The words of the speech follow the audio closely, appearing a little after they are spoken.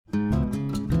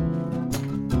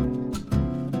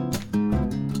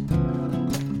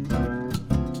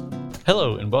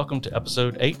Hello, and welcome to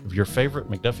episode 8 of your favorite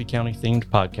McDuffie County themed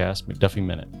podcast, McDuffie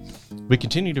Minute. We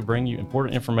continue to bring you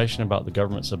important information about the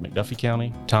governments of McDuffie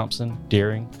County, Thomson,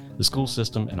 Deering, the school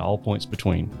system, and all points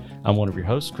between. I'm one of your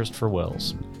hosts, Christopher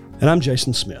Wells. And I'm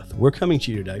Jason Smith. We're coming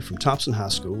to you today from Thomson High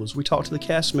School as we talk to the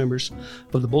cast members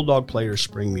of the Bulldog Players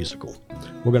Spring Musical.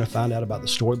 We're going to find out about the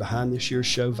story behind this year's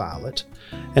show, Violet,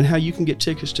 and how you can get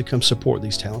tickets to come support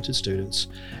these talented students.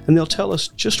 And they'll tell us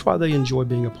just why they enjoy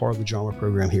being a part of the drama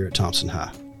program here at Thomson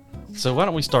High. So why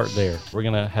don't we start there? We're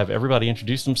going to have everybody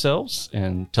introduce themselves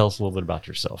and tell us a little bit about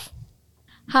yourself.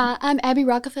 Hi, I'm Abby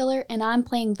Rockefeller, and I'm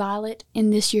playing Violet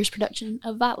in this year's production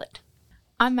of Violet.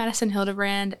 I'm Madison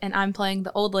Hildebrand, and I'm playing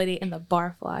the old lady in the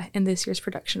Barfly in this year's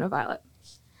production of Violet.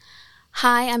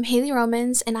 Hi, I'm Haley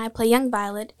Romans, and I play young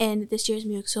Violet in this year's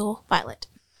musical, Violet.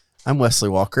 I'm Wesley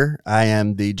Walker. I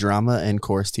am the drama and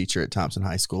chorus teacher at Thomson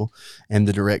High School and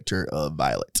the director of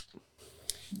Violet.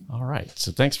 All right,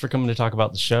 so thanks for coming to talk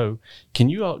about the show. Can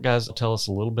you all guys tell us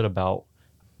a little bit about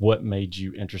what made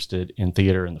you interested in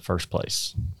theater in the first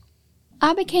place?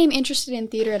 I became interested in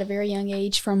theater at a very young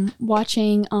age from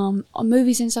watching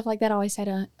movies and stuff like that. I always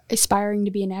had aspiring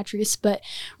to be an actress, but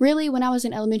really when I was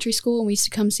in elementary school and we used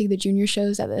to come see the junior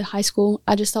shows at the high school,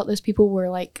 I just thought those people were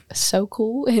like so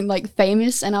cool and like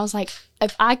famous, and I was like,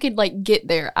 if I could like get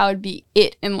there, I would be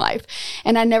it in life.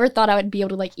 And I never thought I would be able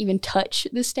to like even touch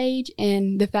the stage,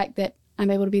 and the fact that I'm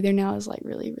able to be there now is like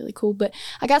really, really cool. But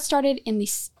I got started in the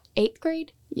 8th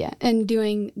grade, and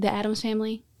doing the Addams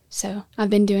Family. So I've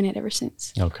been doing it ever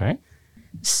since. Okay.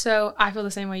 So I feel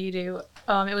the same way you do.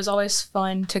 It was always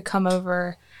fun to come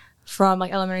over from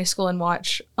like elementary school and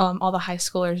watch all the high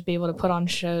schoolers be able to put on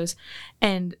shows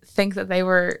and think that they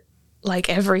were like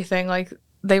everything, like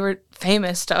they were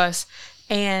famous to us.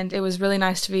 And it was really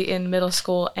nice to be in middle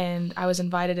school, and I was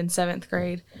invited in 7th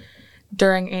grade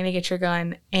during Annie Get Your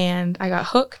Gun, and I got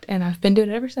hooked, and I've been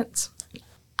doing it ever since.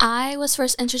 I was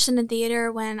first interested in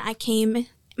theater when I came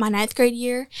my 9th grade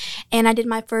year, and I did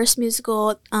my first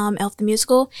musical, Elf the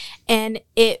Musical, and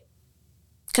it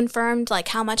confirmed like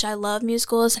how much I love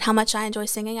musicals and how much I enjoy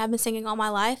singing. I've been singing all my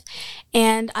life,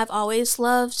 and I've always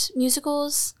loved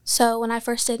musicals. So when I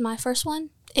first did my first one,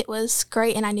 it was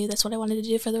great, and I knew that's what I wanted to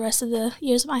do for the rest of the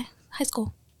years of my high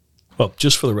school. Well,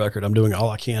 just for the record, I'm doing all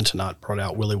I can to not put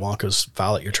out Willy Wonka's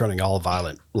Violet, You're Turning All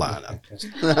Violet line.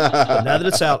 But now that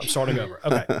it's out, I'm starting over.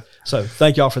 Okay, so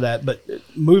thank y'all for that. But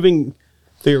moving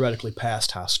theoretically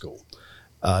past high school,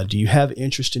 do you have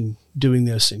interest in doing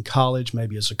this in college,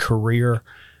 maybe as a career?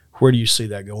 Where do you see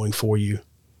that going for you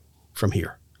from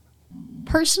here?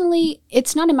 Personally,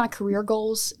 it's not in my career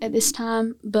goals at this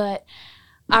time, but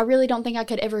I really don't think I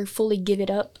could ever fully give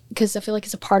it up because I feel like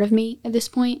it's a part of me at this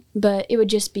point, but it would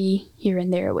just be here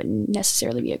and there. It wouldn't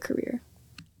necessarily be a career.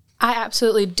 I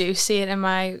absolutely do see it in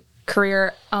my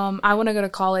career. I want to go to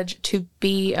college to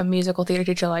be a musical theater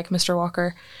teacher like Mr.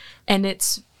 Walker. And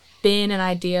it's been an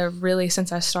idea really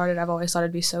since I started. I've always thought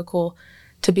it'd be so cool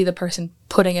to be the person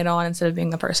putting it on instead of being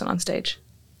the person on stage.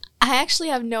 I actually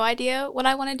have no idea what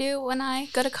I want to do when I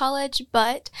go to college,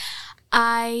 but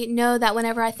I know that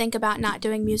whenever I think about not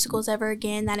doing musicals ever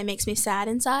again, that it makes me sad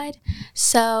inside.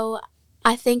 So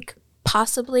I think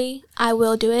possibly I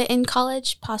will do it in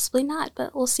college, possibly not,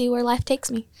 but we'll see where life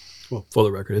takes me. Well, for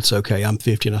the record, it's okay. I'm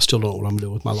 50 and I still don't know what I'm going to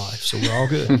do with my life, so we're all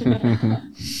good.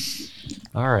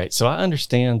 All right, so I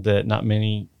understand that not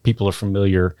many people are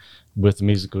familiar with the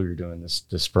musical you're doing this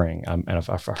spring. And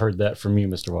I've heard that from you,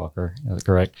 Mr. Walker. Is that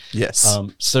correct? Yes.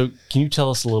 So can you tell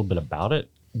us a little bit about it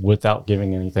without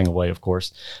giving anything away, of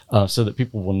course, so that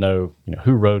people will know,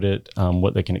 who wrote it,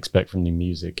 what they can expect from the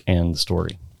music and the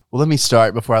story? Well, let me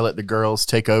start before I let the girls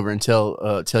take over and tell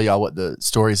y'all what the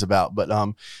story's about.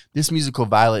 But this musical,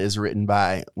 Violet, is written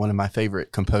by one of my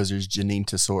favorite composers, Janine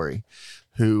Tesori,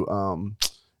 who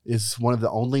is one of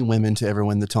the only women to ever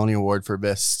win the Tony Award for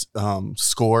Best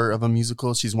Score of a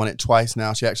Musical. She's won it twice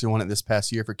now. She actually won it this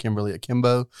past year for Kimberly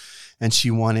Akimbo, and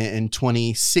she won it in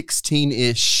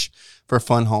 2016-ish for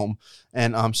Fun Home.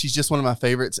 And she's just one of my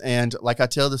favorites. And like I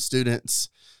tell the students,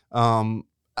 when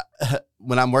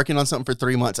I'm working on something for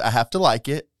 3 months, I have to like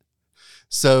it.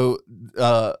 So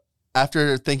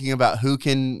after thinking about who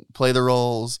can play the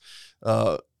roles,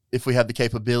 if we have the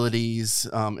capabilities,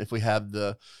 if we have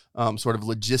the sort of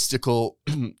logistical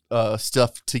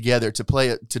stuff together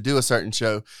to do a certain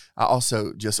show, I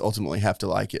also just ultimately have to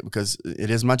like it because it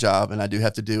is my job and I do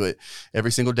have to do it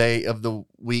every single day of the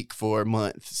week for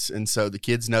months. And so the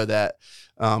kids know that.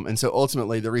 And so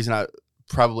ultimately the reason I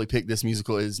probably picked this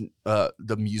musical is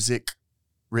the music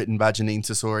written by Janine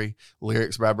Tesori,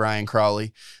 lyrics by Brian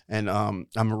Crawley. And I'm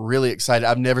really excited.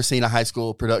 I've never seen a high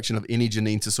school production of any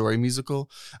Janine Tesori musical.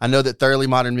 I know that Thoroughly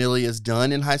Modern Millie is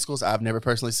done in high schools. I've never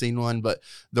personally seen one, but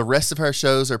the rest of her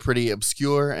shows are pretty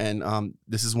obscure, and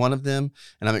this is one of them.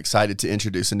 And I'm excited to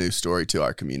introduce a new story to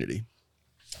our community.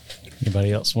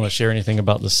 Anybody else want to share anything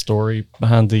about the story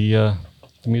behind the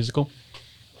musical?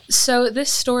 So this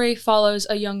story follows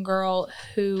a young girl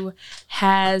who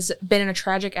has been in a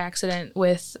tragic accident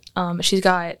with, she's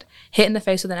got hit in the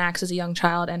face with an axe as a young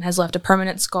child and has left a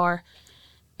permanent scar.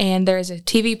 And there is a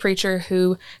TV preacher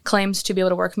who claims to be able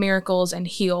to work miracles and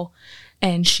heal.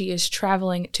 And she is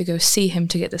traveling to go see him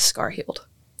to get this scar healed.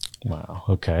 Wow.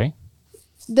 Okay.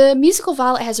 The musical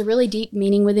Violet has a really deep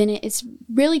meaning within it. It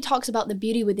really talks about the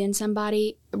beauty within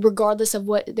somebody, regardless of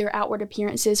what their outward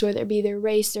appearance is, whether it be their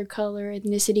race, their color,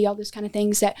 ethnicity, all those kind of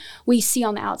things that we see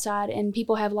on the outside. And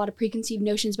people have a lot of preconceived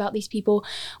notions about these people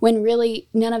when really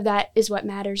none of that is what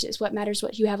matters. It's what matters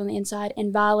what you have on the inside.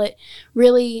 And Violet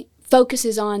really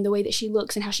focuses on the way that she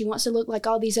looks and how she wants to look like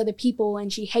all these other people,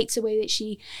 and she hates the way that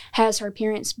she has her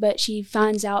appearance, but she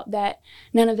finds out that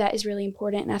none of that is really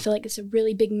important. And I feel like it's a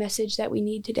really big message that we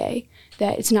need today,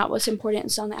 that it's not what's important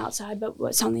it's on the outside, but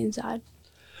what's on the inside.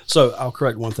 So I'll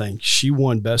correct one thing. She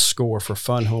won Best Score for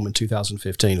Fun Home in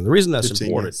 2015. And the reason that's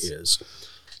important is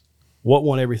what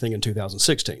won everything in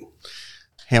 2016?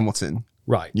 Hamilton.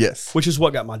 Right. Yes. Which is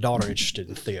what got my daughter interested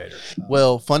in theater.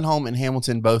 Well, Fun Home and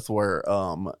Hamilton both were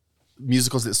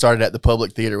musicals that started at the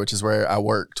Public Theater, which is where I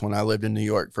worked when I lived in New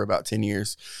York for about 10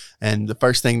 years. And the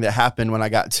first thing that happened when I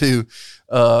got to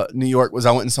New York was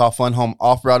I went and saw Fun Home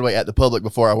off Broadway at the Public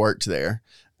before I worked there.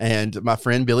 And my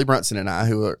friend Billy Brunson and I,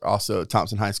 who are also a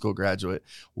Thomson High School graduate,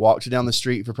 walked down the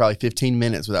street for probably 15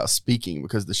 minutes without speaking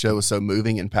because the show was so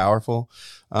moving and powerful.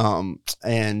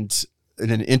 And in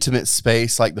an intimate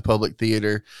space like the Public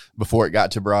Theater before it got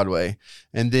to Broadway.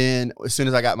 And then as soon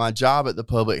as I got my job at the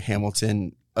Public,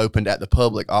 Hamilton opened at the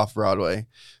Public off Broadway.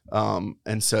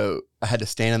 And so I had to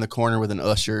stand in the corner with an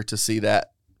usher to see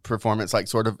that performance, like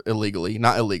sort of illegally,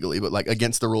 not illegally, but like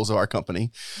against the rules of our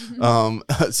company.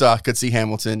 So I could see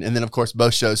Hamilton. And then of course,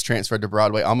 both shows transferred to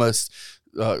Broadway almost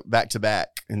back to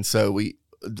back. And so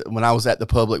when I was at the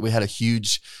Public, we had a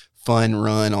huge fun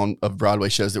run of Broadway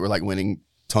shows that were like winning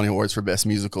Tony Awards for Best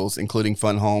Musicals, including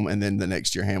Fun Home, and then the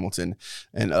next year Hamilton.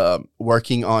 And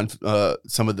working on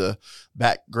some of the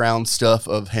background stuff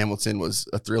of Hamilton was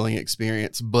a thrilling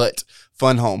experience. But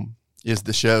Fun Home is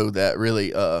the show that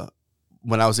really,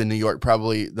 when I was in New York,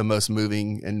 probably the most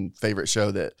moving and favorite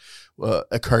show that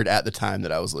occurred at the time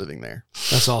that I was living there.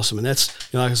 That's awesome. And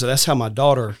that's, like I said, that's how my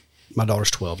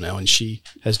daughter's 12 now, and she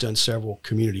has done several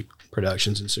community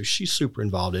productions. And so she's super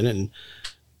involved in it. And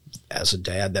as a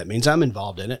dad, that means I'm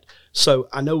involved in it. So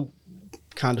I know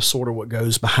kind of sort of what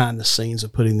goes behind the scenes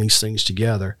of putting these things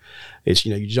together. It's,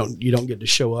 you don't get to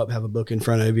show up, have a book in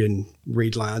front of you and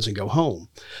read lines and go home.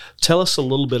 Tell us a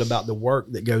little bit about the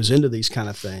work that goes into these kind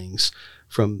of things.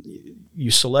 From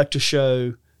you select a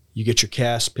show, you get your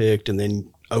cast picked, and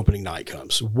then opening night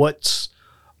comes. What's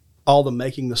all the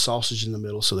making the sausage in the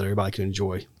middle so that everybody can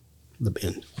enjoy the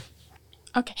bin?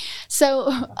 Okay, so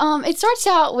it starts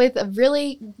out with a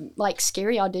really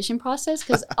scary audition process,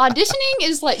 because auditioning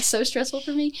is so stressful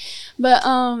for me. But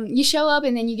you show up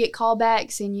and then you get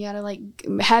callbacks and you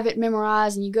gotta have it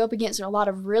memorized, and you go up against a lot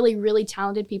of really, really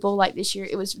talented people. Like this year,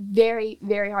 it was very,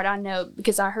 very hard. I know,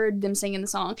 because I heard them singing the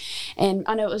song, and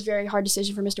I know it was a very hard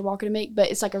decision for Mr. Walker to make. But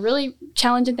it's a really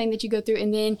challenging thing that you go through,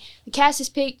 and then the cast is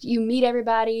picked. You meet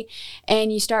everybody,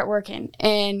 and you start working,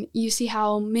 and you see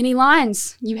how many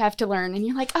lines you have to learn. And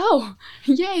you're like, oh,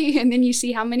 yay. And then you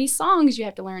see how many songs you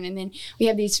have to learn. And then we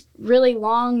have these really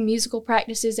long musical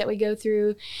practices that we go through.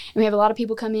 And we have a lot of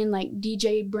people come in, like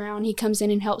DJ Brown. He comes in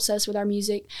and helps us with our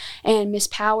music. And Miss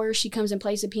Power, she comes and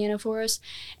plays the piano for us.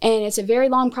 And it's a very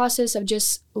long process of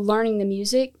just learning the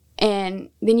music. And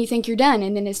then you think you're done,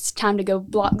 and then it's time to go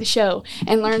block the show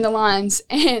and learn the lines.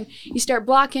 And you start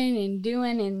blocking and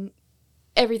doing and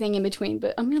everything in between.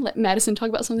 But I'm going to let Madison talk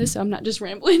about some of this, so I'm not just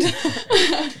rambling.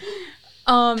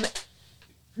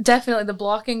 Definitely the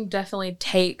blocking definitely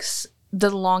takes the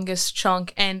longest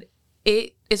chunk, and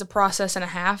it is a process and a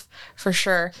half for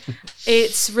sure.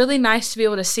 It's really nice to be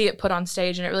able to see it put on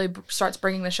stage, and it really starts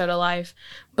bringing the show to life.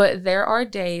 But there are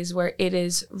days where it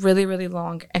is really, really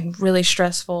long and really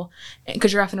stressful,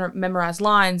 because you're having to memorize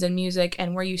lines and music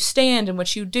and where you stand and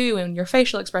what you do and your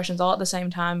facial expressions all at the same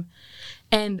time,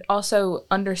 and also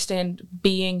understand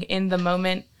being in the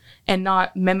moment and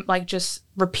not just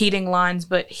repeating lines,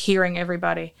 but hearing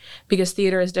everybody, because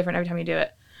theater is different every time you do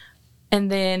it.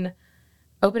 And then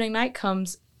opening night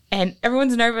comes, and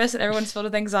everyone's nervous and everyone's filled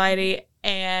with anxiety,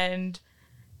 and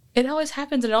it always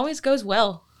happens and it always goes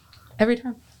well every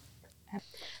time.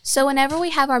 So whenever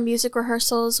we have our music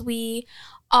rehearsals, we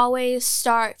always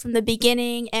start from the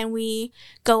beginning and we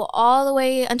go all the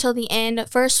way until the end.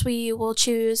 First, we will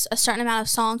choose a certain amount of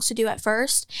songs to do at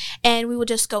first, and we will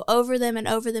just go over them and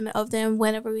over them and over them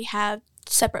whenever we have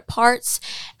separate parts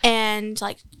and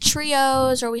like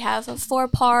trios, or we have a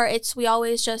 4-part. We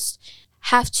always just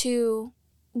have to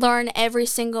learn every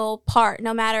single part,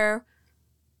 no matter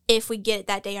if we get it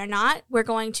that day or not. We're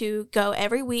going to go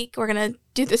every week. We're going to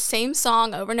do the same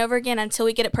song over and over again until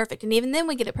we get it perfect. And even then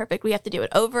we get it perfect, we have to do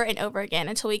it over and over again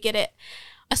until we get it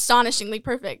astonishingly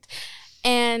perfect.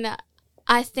 And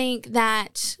I think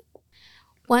that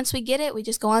once we get it, we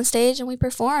just go on stage and we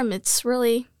perform. It's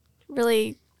really,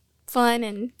 really fun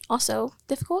and also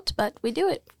difficult, but we do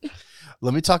it.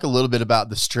 Let me talk a little bit about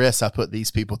the stress I put these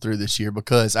people through this year,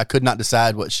 because I could not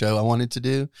decide what show I wanted to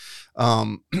do.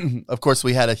 Of course,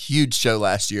 we had a huge show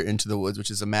last year, Into the Woods,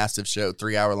 which is a massive show,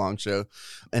 3-hour-long show.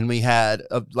 And we had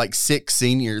like 6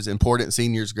 seniors, important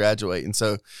seniors, graduate. And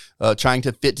so trying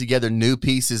to fit together new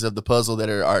pieces of the puzzle that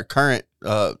are our current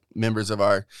members of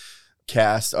our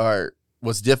cast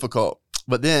was difficult.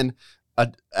 But then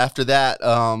after that,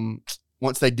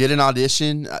 once they did an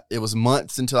audition, it was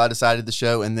months until I decided the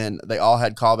show, and then they all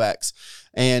had callbacks.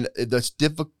 And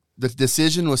the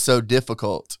decision was so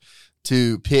difficult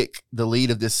to pick the lead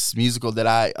of this musical that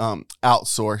I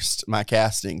outsourced my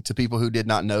casting to people who did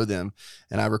not know them.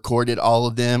 And I recorded all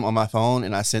of them on my phone,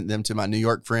 and I sent them to my New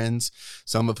York friends,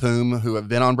 some of whom who have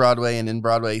been on Broadway and in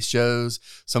Broadway shows,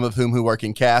 some of whom who work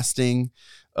in casting,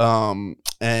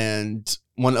 and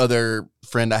one other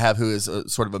friend I have who is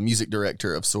sort of a music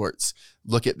director of sorts.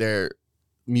 Look at their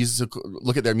musical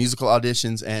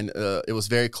auditions, and it was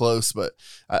very close, but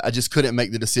I just couldn't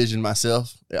make the decision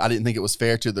myself. I didn't think it was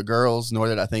fair to the girls, nor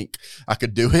did I think I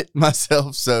could do it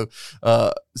myself. So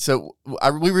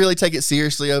we really take it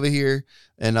seriously over here,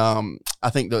 and I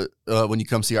think that when you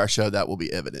come see our show, that will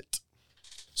be evident.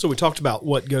 So we talked about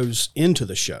what goes into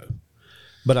the show,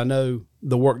 but I know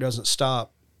the work doesn't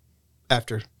stop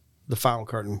after the final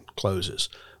curtain closes.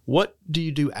 What do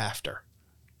you do after?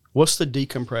 What's the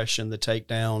decompression, the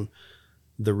takedown,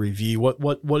 the review?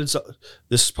 What is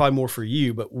this is probably more for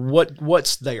you, but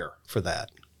what's there for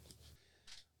that?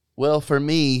 Well, for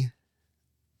me,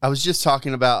 I was just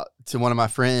talking about to one of my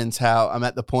friends how I'm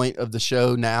at the point of the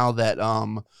show now that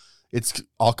it's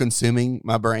all consuming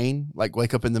my brain. Like,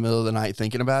 wake up in the middle of the night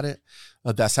thinking about it.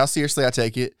 That's how seriously I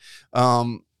take it.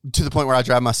 To the point where I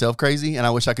drive myself crazy, and I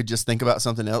wish I could just think about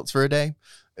something else for a day.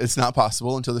 It's not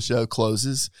possible until the show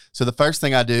closes. So the first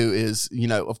thing I do is,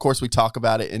 of course, we talk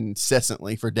about it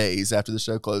incessantly for days after the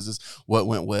show closes. What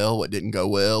went well, what didn't go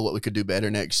well, what we could do better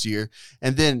next year.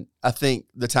 And then I think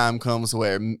the time comes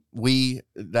where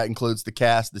that includes the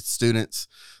cast, the students,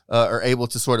 are able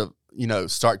to sort of,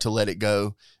 start to let it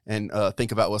go and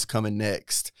think about what's coming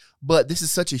next. But this is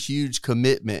such a huge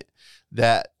commitment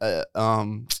that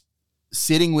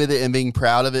sitting with it and being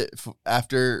proud of it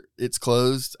after it's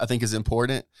closed, I think, is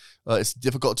important. It's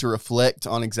difficult to reflect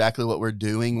on exactly what we're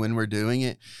doing when we're doing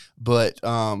it, but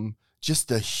just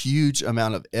the huge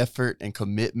amount of effort and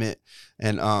commitment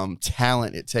and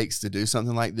talent it takes to do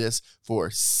something like this for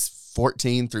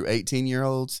 14 through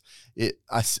 18-year-olds,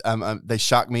 they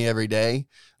shock me every day.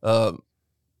 I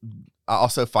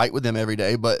also fight with them every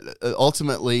day, but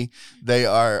ultimately they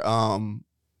are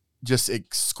just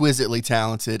exquisitely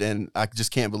talented, and I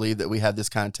just can't believe that we have this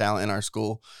kind of talent in our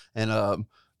school. And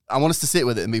I want us to sit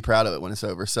with it and be proud of it when it's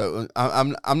over. So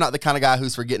I'm not the kind of guy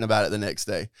who's forgetting about it the next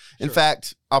day. In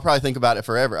fact, I'll probably think about it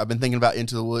forever. I've been thinking about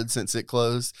Into the Woods since it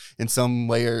closed in some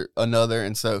way or another.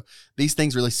 And so these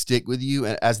things really stick with you,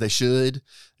 as they should.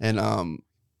 And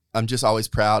I'm just always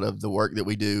proud of the work that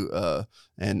we do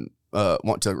and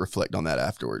want to reflect on that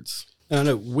afterwards. And I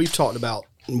know we've talked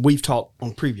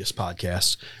on previous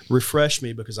podcasts. Refresh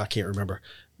me, because I can't remember.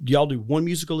 Do y'all do one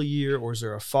musical a year, or is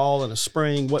there a fall and a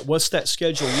spring? What's that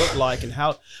schedule look like, and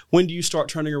when do you start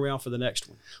turning around for the next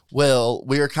one? Well,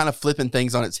 we are kind of flipping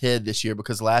things on its head this year,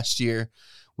 because last year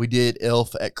we did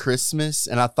Elf at Christmas,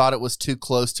 and I thought it was too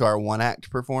close to our one-act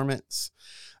performance.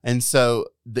 And so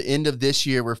the end of this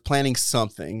year, we're planning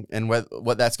something, and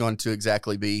what that's going to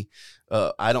exactly be,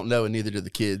 I don't know, and neither do the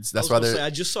kids. That's why I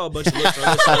just saw a bunch of looks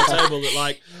on this side of the table that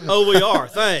like, oh, we are.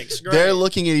 Thanks. Great. They're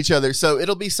looking at each other. So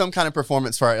it'll be some kind of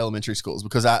performance for our elementary schools,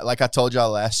 because like I told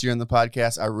y'all last year in the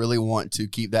podcast, I really want to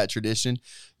keep that tradition.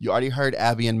 You already heard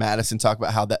Abby and Madison talk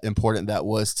about how important that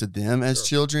was to them as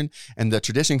children, and the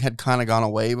tradition had kind of gone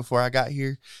away before I got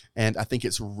here. And I think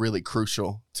it's really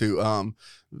crucial to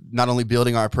not only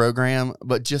building our program,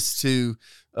 but just to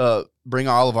bring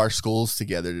all of our schools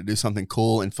together to do something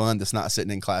cool and fun that's not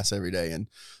sitting in class every day and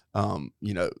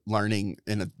learning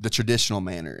in the traditional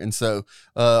manner. And so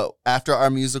after our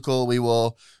musical, we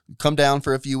will come down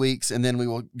for a few weeks, and then we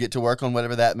will get to work on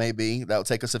whatever that may be. That will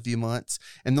take us a few months.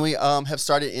 And then we have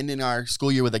started ending our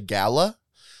school year with a gala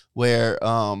where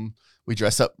we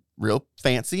dress up real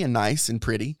fancy and nice and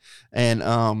pretty.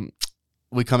 And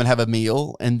we come and have a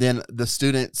meal, and then the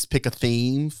students pick a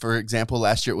theme. For example,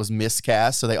 last year it was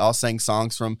miscast, so they all sang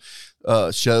songs from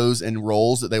shows and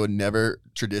roles that they would never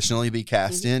traditionally be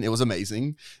cast in. It was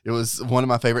amazing. It was one of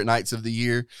my favorite nights of the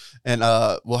year, and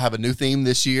we'll have a new theme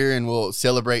this year, and we'll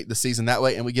celebrate the season that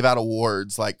way. And we give out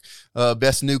awards like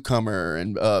best newcomer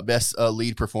and best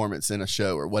lead performance in a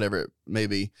show or whatever it may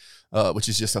be, which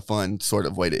is just a fun sort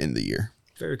of way to end the year.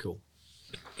 Very cool.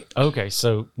 Okay,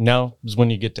 so now is when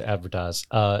you get to advertise.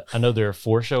 I know there are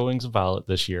 4 showings of Violet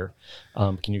this year.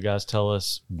 Can you guys tell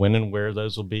us when and where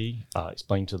those will be?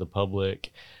 Explain to the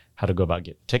public how to go about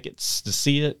getting tickets to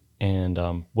see it, and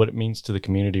what it means to the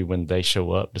community when they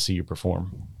show up to see you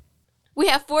perform. We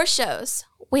have 4 shows.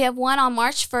 We have one on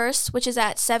March 1st, which is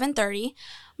at 7:30,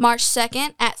 March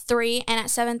 2nd at 3 and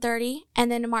at 7:30,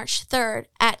 and then March 3rd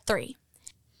at 3.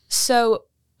 So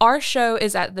our show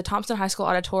is at the Thomson High School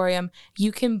auditorium.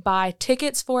 You can buy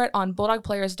tickets for it on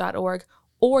bulldogplayers.org,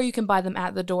 or you can buy them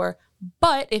at the door.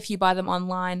 But if you buy them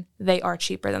online, they are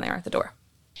cheaper than they are at the door.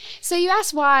 So you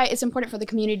asked why it's important for the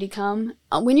community to come.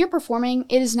 When you're performing,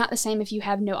 it is not the same if you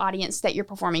have no audience that you're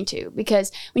performing to,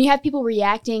 because when you have people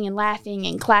reacting and laughing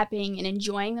and clapping and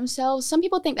enjoying themselves, some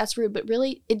people think that's rude, but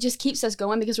really it just keeps us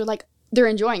going because we're like, they're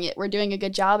enjoying it. We're doing a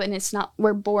good job, and it's not,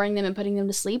 we're boring them and putting them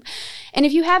to sleep. And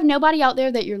if you have nobody out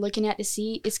there that you're looking at to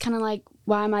see, it's kind of like,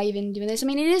 why am I even doing this? I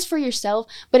mean, it is for yourself,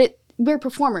 but we're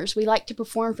performers. We like to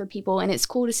perform for people, and it's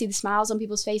cool to see the smiles on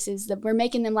people's faces, that we're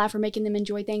making them laugh, we're making them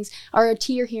enjoy things, or a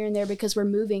tear here and there because we're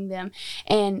moving them.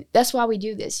 And that's why we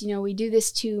do this. You know, we do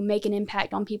this to make an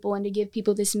impact on people and to give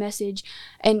people this message.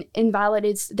 And Violet,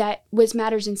 is that what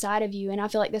matters inside of you. And I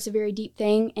feel like that's a very deep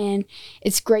thing, and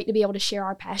it's great to be able to share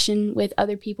our passion with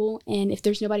other people. And if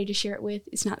there's nobody to share it with,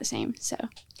 it's not the same. So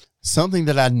something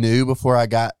that I knew before I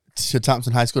got to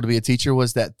Thomson High School to be a teacher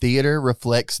was that theater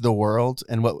reflects the world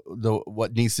and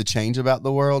what needs to change about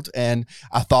the world. And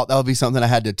I thought that would be something I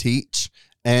had to teach.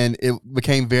 And it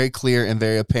became very clear and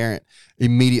very apparent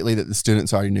immediately that the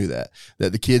students already knew that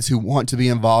the kids who want to be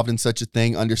involved in such a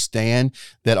thing understand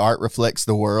that art reflects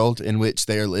the world in which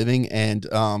they are living. And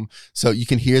so you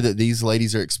can hear that these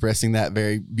ladies are expressing that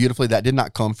very beautifully. That did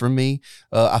not come from me.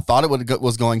 I thought it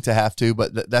was going to have to,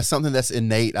 but that's something that's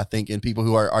innate, I think, in people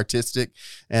who are artistic.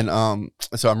 And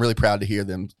so I'm really proud to hear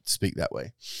them speak that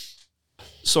way.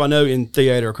 So I know in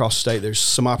theater across the state, there's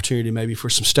some opportunity maybe for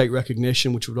some state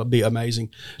recognition, which would be amazing.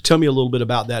 Tell me a little bit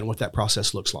about that and what that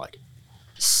process looks like.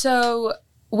 So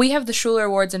we have the Schuler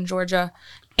Awards in Georgia,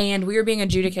 and we are being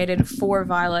adjudicated for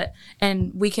Violet,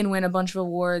 and we can win a bunch of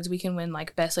awards. We can win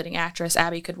like Best Leading Actress.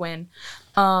 Abby could win.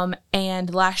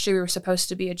 And last year we were supposed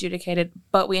to be adjudicated,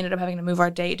 but we ended up having to move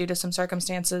our date due to some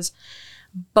circumstances.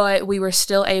 But we were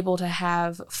still able to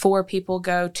have 4 people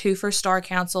go, 2 for Star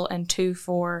Council and 2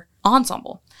 for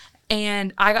Ensemble.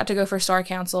 And I got to go for Star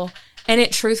Council, and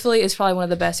it truthfully is probably one of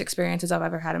the best experiences I've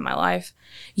ever had in my life.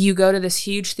 You go to this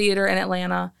huge theater in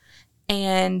Atlanta,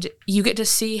 and you get to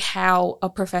see how a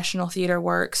professional theater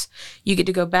works. You get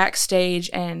to go backstage,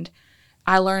 and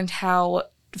I learned how,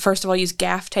 first of all, use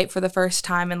gaff tape for the first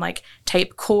time and like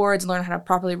tape chords, learn how to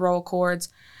properly roll chords.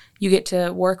 You get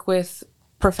to work with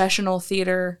professional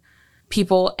theater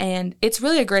people, and it's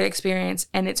really a great experience,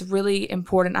 and it's really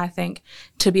important, I think,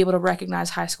 to be able to recognize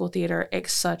high school theater at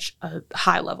such a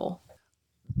high level.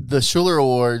 The Schuler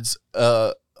Awards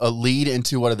lead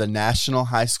into what are the National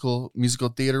High School Musical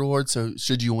Theater Awards. So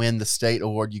should you win the state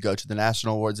award, you go to the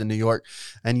National Awards in New York.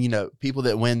 And, you know, people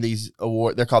that win these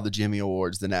awards, they're called the Jimmy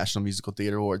Awards, the National Musical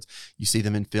Theater Awards. You see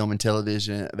them in film and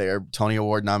television. They are Tony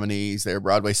Award nominees. They're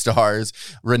Broadway stars.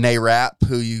 Renee Rapp,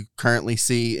 who you currently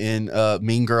see in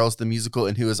Mean Girls, the musical,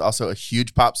 and who is also a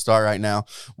huge pop star right now,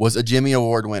 was a Jimmy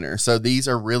Award winner. So these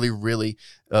are really, really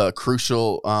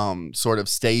crucial sort of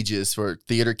stages for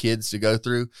theater kids to go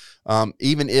through.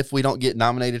 Even if we don't get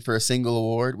nominated for a single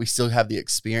award, we still have the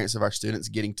experience of our students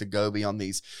getting to go be on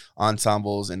these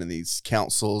ensembles and in these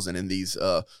councils and in these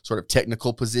sort of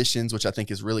technical positions, which I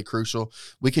think is really crucial.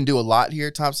 We can do a lot here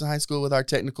at Thomson High School with our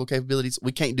technical capabilities.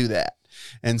 We can't do that.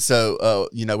 And so,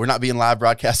 you know, we're not being live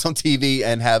broadcast on TV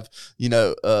and have, you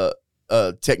know,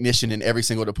 a technician in every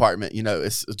single department. You know,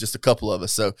 it's just a couple of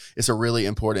us. So it's a really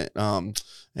important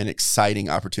and exciting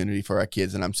opportunity for our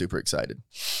kids, and I'm super excited.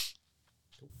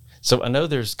 So I know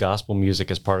there's gospel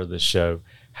music as part of this show.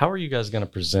 How are you guys going to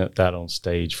present that on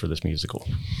stage for this musical?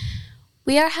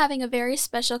 We are having a very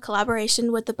special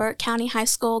collaboration with the Burke County High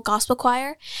School Gospel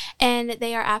Choir, and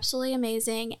they are absolutely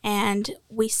amazing, and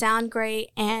we sound great,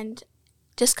 and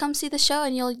just come see the show,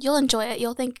 and you'll enjoy it.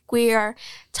 You'll think we are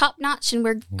top-notch, and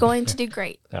we're going to do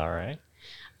great. All right.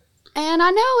 And I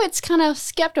know it's kind of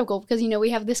skeptical because, we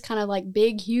have this kind of like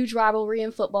big, huge rivalry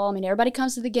in football. I mean, everybody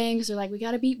comes to the game because they're like, we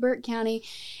got to beat Burke County.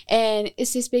 And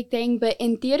it's this big thing. But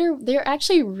in theater, they're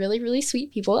actually really, really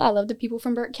sweet people. I love the people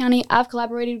from Burke County. I've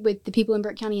collaborated with the people in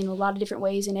Burke County in a lot of different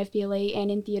ways in FBLA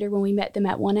and in theater when we met them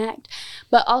at One Act.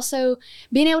 But also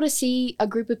being able to see a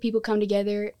group of people come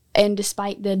together, and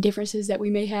despite the differences that we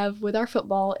may have with our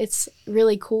football, it's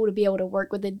really cool to be able to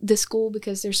work with the school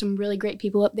because there's some really great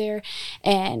people up there,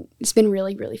 and it's been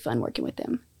really, really fun working with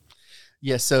them.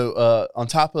 Yeah, so on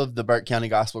top of the Burke County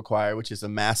Gospel Choir, which is a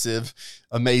massive,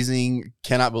 amazing,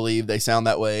 cannot believe they sound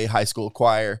that way, high school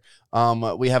choir,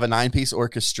 we have a 9-piece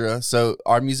orchestra. So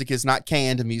our music is not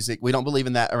canned music. We don't believe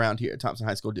in that around here at Thomson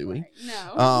High School, do we?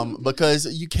 No. Because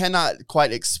you cannot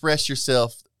quite express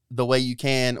yourself the way you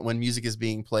can when music is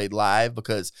being played live,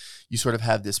 because you sort of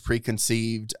have this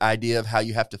preconceived idea of how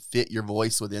you have to fit your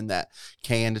voice within that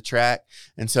canned track.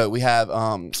 And so we have a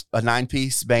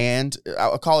 9-piece band.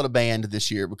 I'll call it a band this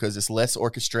year because it's less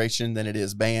orchestration than it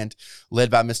is band,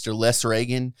 led by Mr. Les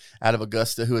Reagan out of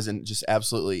Augusta, who is just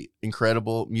absolutely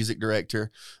incredible music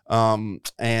director.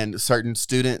 And certain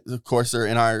students, of course, are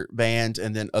in our band,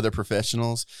 and then other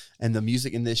professionals. And the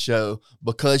music in this show,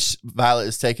 because Violet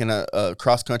is taking a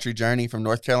cross-country journey from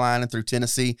North Carolina through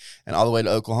Tennessee and all the way to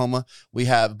Oklahoma, we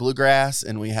have bluegrass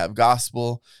and we have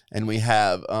gospel and we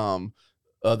have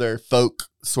other folk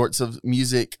sorts of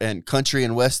music and country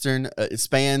and western. It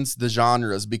spans the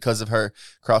genres because of her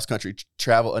cross-country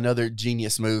travel. Another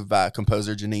genius move by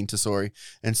composer Janine Tesori.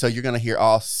 And so you're going to hear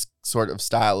all sort of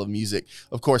style of music,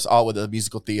 of course, all with a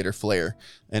musical theater flair.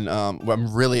 And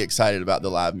I'm really excited about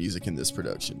the live music in this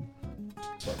production.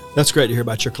 That's great to hear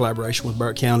about your collaboration with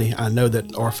Burke County. I know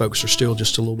that our folks are still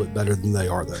just a little bit better than they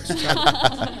are, though.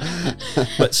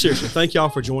 But seriously, thank y'all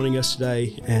for joining us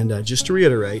today. And just to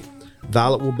reiterate,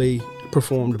 Violet will be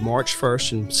performed March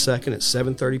 1st and 2nd at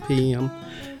 7:30 p.m.,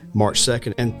 March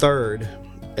 2nd and 3rd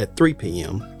at 3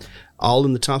 p.m., all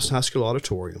in the Thomson High School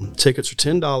auditorium. Tickets are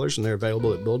 $10, and they're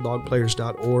available at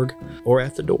bulldogplayers.org or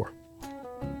at the door.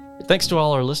 Thanks to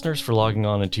all our listeners for logging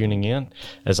on and tuning in.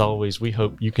 As always, we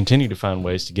hope you continue to find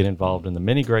ways to get involved in the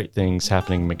many great things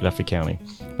happening in McDuffie County.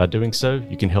 By doing so,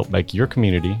 you can help make your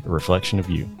community a reflection of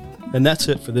you. And that's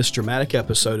it for this dramatic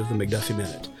episode of the McDuffie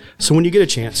Minute. So when you get a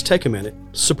chance, take a minute,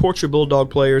 support your Bulldog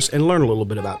players, and learn a little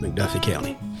bit about McDuffie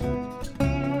County.